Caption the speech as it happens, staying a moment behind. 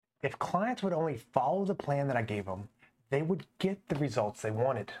If clients would only follow the plan that I gave them, they would get the results they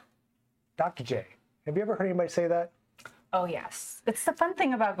wanted. Dr. J, have you ever heard anybody say that? Oh, yes. It's the fun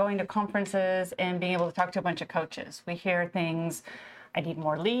thing about going to conferences and being able to talk to a bunch of coaches. We hear things, I need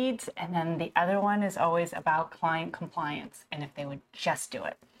more leads, and then the other one is always about client compliance, and if they would just do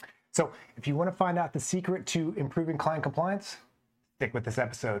it. So if you want to find out the secret to improving client compliance, stick with this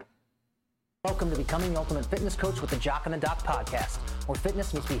episode. Welcome to Becoming the Ultimate Fitness Coach with the Jock and the Doc podcast, where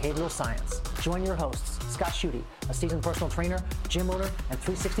fitness meets behavioral science. Join your hosts, Scott Schutte, a seasoned personal trainer, gym owner, and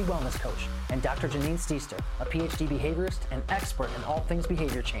 360 wellness coach, and Dr. Janine Steester, a PhD behaviorist and expert in all things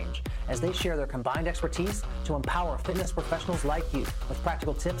behavior change, as they share their combined expertise to empower fitness professionals like you with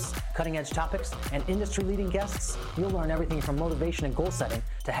practical tips, cutting-edge topics, and industry-leading guests. You'll learn everything from motivation and goal setting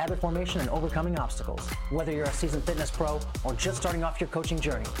to habit formation and overcoming obstacles. Whether you're a seasoned fitness pro or just starting off your coaching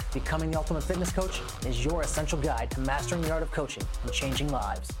journey, Becoming the Ultimate Fitness Coach is your essential guide to mastering the art of coaching and changing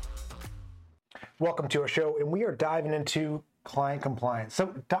lives. Welcome to our show, and we are diving into client compliance.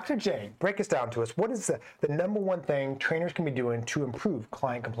 So, Dr. J, break this down to us. What is the number one thing trainers can be doing to improve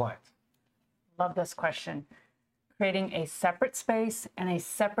client compliance? Love this question. Creating a separate space and a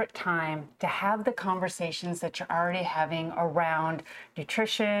separate time to have the conversations that you're already having around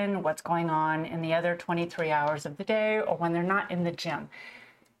nutrition, what's going on in the other 23 hours of the day, or when they're not in the gym.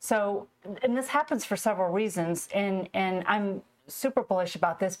 So, and this happens for several reasons, and I'm super bullish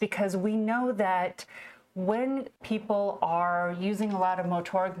about this because we know that when people are using a lot of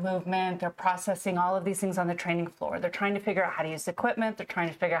motoric movement, they're processing all of these things on the training floor. They're trying to figure out how to use equipment. They're trying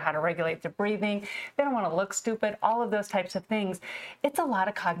to figure out how to regulate their breathing. They don't want to look stupid, all of those types of things. It's a lot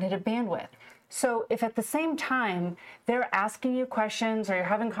of cognitive bandwidth. So if at the same time they're asking you questions or you're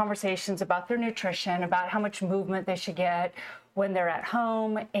having conversations about their nutrition, about how much movement they should get when they're at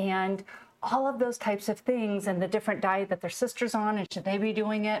home, and all of those types of things, and the different diet that their sister's on and should they be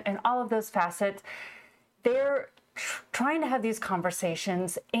doing it, and all of those facets, they're trying to have these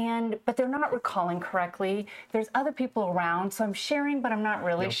conversations, but they're not recalling correctly. There's other people around, so I'm sharing, but I'm not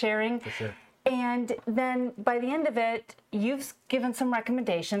really sharing. For sure. And then by the end of it, you've given some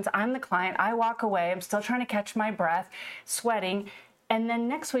recommendations. I'm the client. I walk away. I'm still trying to catch my breath, sweating. And then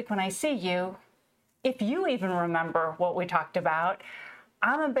next week when I see you, if you even remember what we talked about,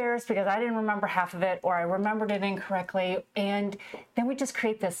 I'm embarrassed because I didn't remember half of it, or I remembered it incorrectly. And then we just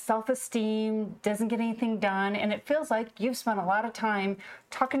create this self-esteem, doesn't get anything done. And it feels like you've spent a lot of time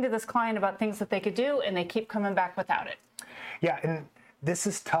talking to this client about things that they could do, and they keep coming back without it. Yeah, and this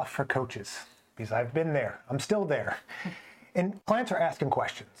is tough for coaches because I've been there. I'm still there. And clients are asking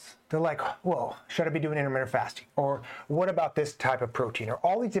questions. They're like, well, should I be doing intermittent fasting? Or what about this type of protein? Or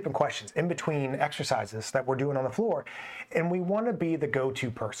all these different questions in between exercises that we're doing on the floor. And we want to be the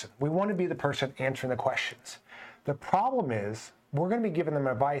go-to person. We want to be the person answering the questions. The problem is we're going to be giving them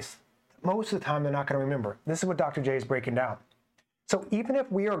advice. Most of the time, they're not going to remember. This is what Dr. J is breaking down. So even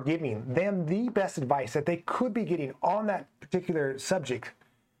if we are giving them the best advice that they could be getting on that particular subject,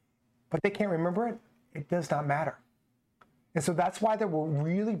 but they can't remember it, it does not matter. And so that's why we're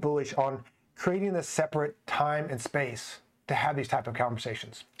really bullish on creating this separate time and space to have these type of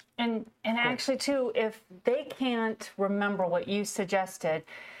conversations. And actually, too, if they can't remember what you suggested,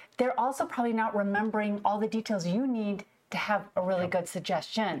 they're also probably not remembering all the details you need to have a really good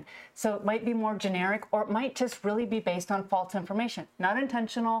suggestion. So it might be more generic, or it might just really be based on false information. Not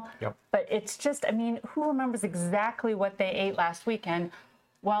intentional, but it's just, I mean, who remembers exactly what they ate last weekend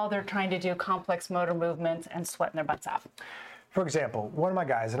while they're trying to do complex motor movements and sweating their butts off? For example, one of my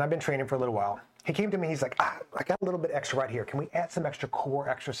guys, and I've been training for a little while, he came to me, he's like, I got a little bit extra right here. Can we add some extra core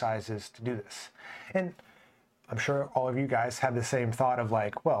exercises to do this? And I'm sure all of you guys have the same thought of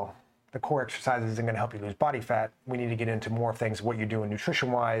like, well, the core exercises isn't going to help you lose body fat. We need to get into more things, what you're doing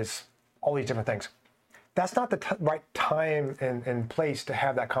nutrition-wise, all these different things. That's not the right time and place to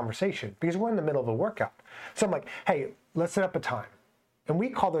have that conversation because we're in the middle of a workout. So I'm like, hey, let's set up a time. And we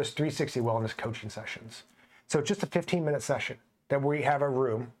call those 360 wellness coaching sessions. So it's just a 15-minute session that we have a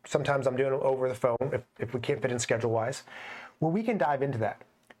room. Sometimes I'm doing it over the phone if we can't fit in schedule-wise, where we can dive into that.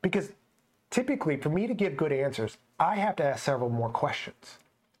 Because typically, for me to give good answers, I have to ask several more questions.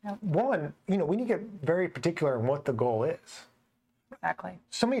 One, we need to get very particular in what the goal is. Exactly.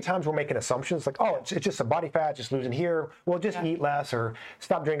 So many times we're making assumptions like, oh, it's just a body fat, just losing here. Well, just eat less or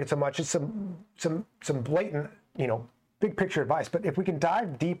stop drinking so much. It's some blatant, big picture advice. But if we can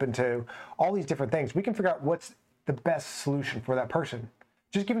dive deep into all these different things, we can figure out what's the best solution for that person.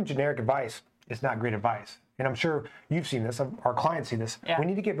 Just giving generic advice is not great advice. and I'm sure you've seen this, our clients see this, Yeah. we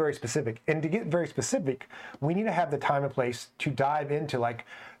need to get very specific. And to get very specific, we need to have the time and place to dive into like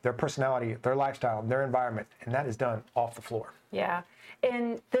their personality, their lifestyle, their environment, and that is done off the floor. Yeah.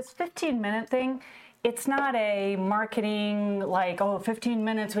 And this 15-minute thing, it's not a marketing like, oh, 15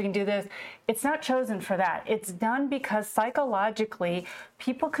 minutes, we can do this. It's not chosen for that. It's done because psychologically,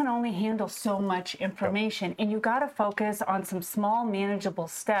 people can only handle so much information. And you got to focus on some small, manageable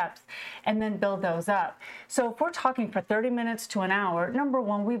steps and then build those up. So if we're talking for 30 minutes to an hour, number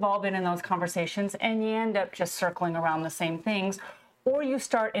one, we've all been in those conversations and you end up just circling around the same things. Or you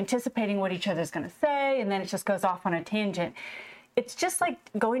start anticipating what each other's going to say, and then it just goes off on a tangent. It's just like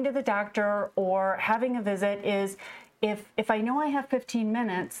going to the doctor or having a visit is if I know I have 15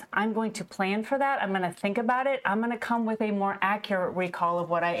 minutes, I'm going to plan for that. I'm going to think about it. I'm going to come with a more accurate recall of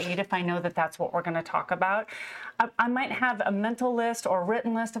what I ate if I know that that's what we're going to talk about. I might have a mental list or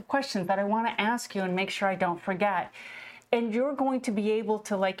written list of questions that I want to ask you and make sure I don't forget. And you're going to be able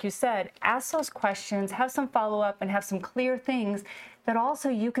to, like you said, ask those questions, have some follow-up, and have some clear things that also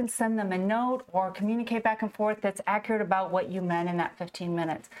you can send them a note or communicate back and forth that's accurate about what you meant in that 15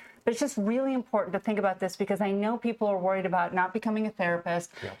 minutes. But it's just really important to think about this because I know people are worried about not becoming a therapist,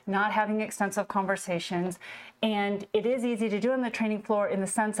 not having extensive conversations. And it is easy to do on the training floor in the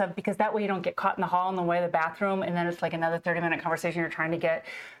sense of, because that way you don't get caught in the hall on the way to the bathroom and then it's like another 30-minute conversation you're trying to get.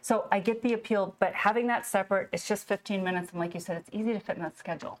 So I get the appeal, but having that separate, it's just 15 minutes. And like you said, it's easy to fit in that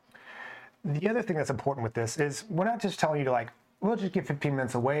schedule. The other thing that's important with this is we're not just telling you to like, we'll just give 15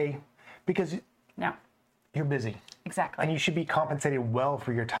 minutes away because No, you're busy. exactly. And you should be compensated well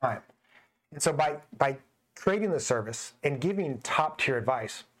for your time. And so by creating the service and giving top tier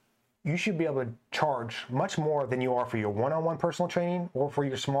advice, you should be able to charge much more than you are for your one-on-one personal training or for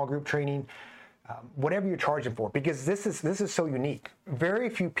your small group training, whatever you're charging for, because this is so unique. Very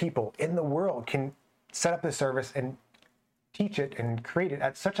few people in the world can set up this service and teach it and create it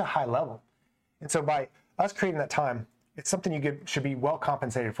at such a high level. And so by us creating that time, it's something you should be well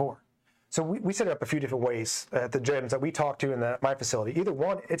compensated for. So we set it up a few different ways at the gyms that we talk to in my facility. Either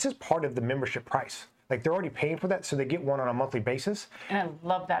one, it's just part of the membership price. Like they're already paying for that, so they get one on a monthly basis. And I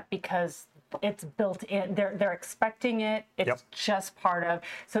love that because it's built in. They're expecting it. It's just part of.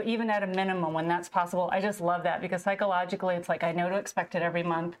 So even at a minimum, when that's possible, I just love that because psychologically, it's like I know to expect it every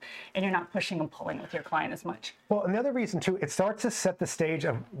month, and you're not pushing and pulling with your client as much. Well, another reason too, it starts to set the stage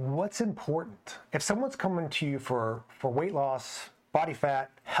of what's important. If someone's coming to you for weight loss, body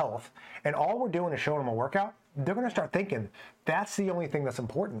fat, health, and all we're doing is showing them a workout, they're going to start thinking that's the only thing that's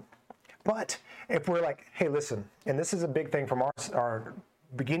important. But if we're like, hey, listen, and this is a big thing from our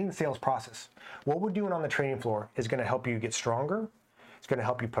beginning sales process, what we're doing on the training floor is going to help you get stronger. It's going to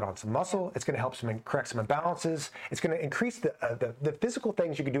help you put on some muscle. It's going to help correct some imbalances. It's going to increase the physical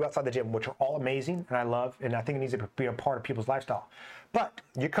things you can do outside the gym, which are all amazing and I love, and I think it needs to be a part of people's lifestyle. But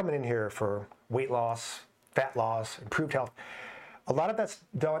you're coming in here for weight loss, fat loss, improved health. A lot of that's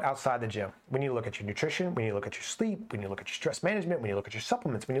done outside the gym. When you look at your nutrition, when you look at your sleep, when you look at your stress management, when you look at your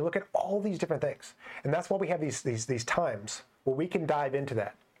supplements, when you look at all these different things. And that's why we have these times where we can dive into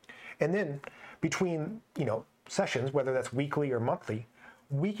that. And then between, sessions, whether that's weekly or monthly,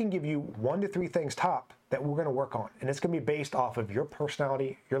 we can give you 1 to 3 things top that we're going to work on. And it's going to be based off of your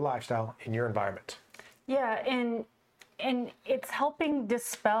personality, your lifestyle, and your environment. Yeah, and it's helping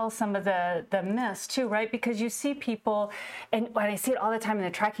dispel some of the myths too, right? Because you see people, and I see it all the time in the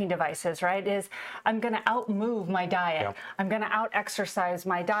tracking devices, right? Is I'm going to outmove my diet. Yeah. I'm going to out exercise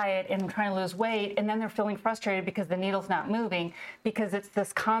my diet and I'm trying to lose weight. And then they're feeling frustrated because the needle's not moving because it's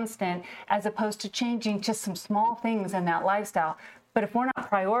this constant as opposed to changing just some small things in that lifestyle. But if we're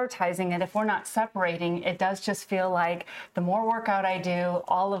not prioritizing it, if we're not separating, it does just feel like the more workout I do,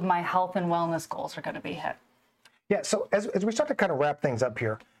 all of my health and wellness goals are going to be hit. Yeah, so as we start to kind of wrap things up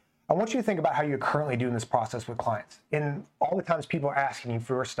here, I want you to think about how you're currently doing this process with clients. And all the times people are asking you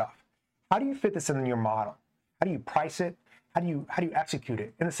for your stuff. How do you fit this in your model? How do you price it? How do you execute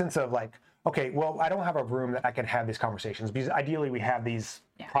it? In the sense of like, okay, well, I don't have a room that I can have these conversations because ideally we have these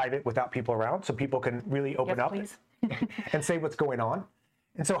private without people around so people can really open up and say what's going on.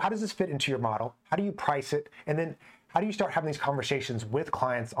 And so how does this fit into your model? How do you price it? And then how do you start having these conversations with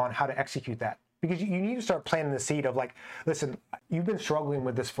clients on how to execute that? Because you need to start planting the seed of like, listen, you've been struggling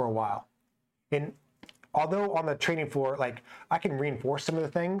with this for a while. And although on the training floor, like I can reinforce some of the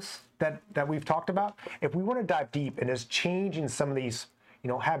things that we've talked about, if we want to dive deep and is changing some of these,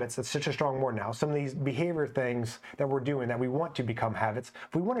 habits, that's such a strong word now, some of these behavior things that we're doing that we want to become habits,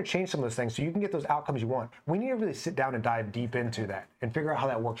 if we want to change some of those things so you can get those outcomes you want, we need to really sit down and dive deep into that and figure out how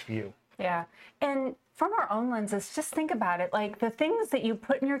that works for you. Yeah. And from our own lenses, just think about it. Like the things that you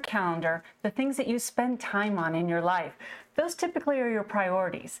put in your calendar, the things that you spend time on in your life, those typically are your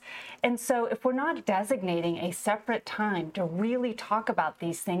priorities. And so if we're not designating a separate time to really talk about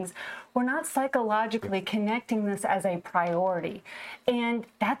these things, we're not psychologically connecting this as a priority. And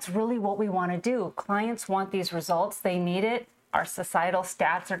that's really what we want to do. Clients want these results. They need it. Our societal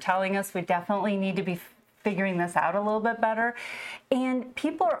stats are telling us we definitely need to be figuring this out a little bit better. And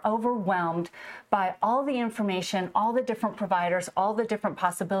people are overwhelmed by all the information, all the different providers, all the different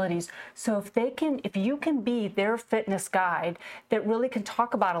possibilities. So if you can be their fitness guide that really can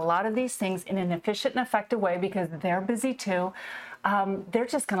talk about a lot of these things in an efficient and effective way, because they're busy too, they're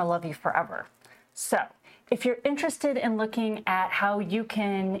just going to love you forever. So if you're interested in looking at how you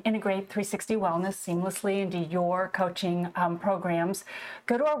can integrate 360 Wellness seamlessly into your coaching programs,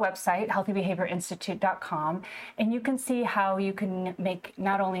 go to our website, healthybehaviorinstitute.com, and you can see how you can make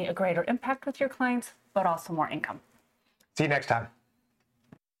not only a greater impact with your clients, but also more income. See you next time.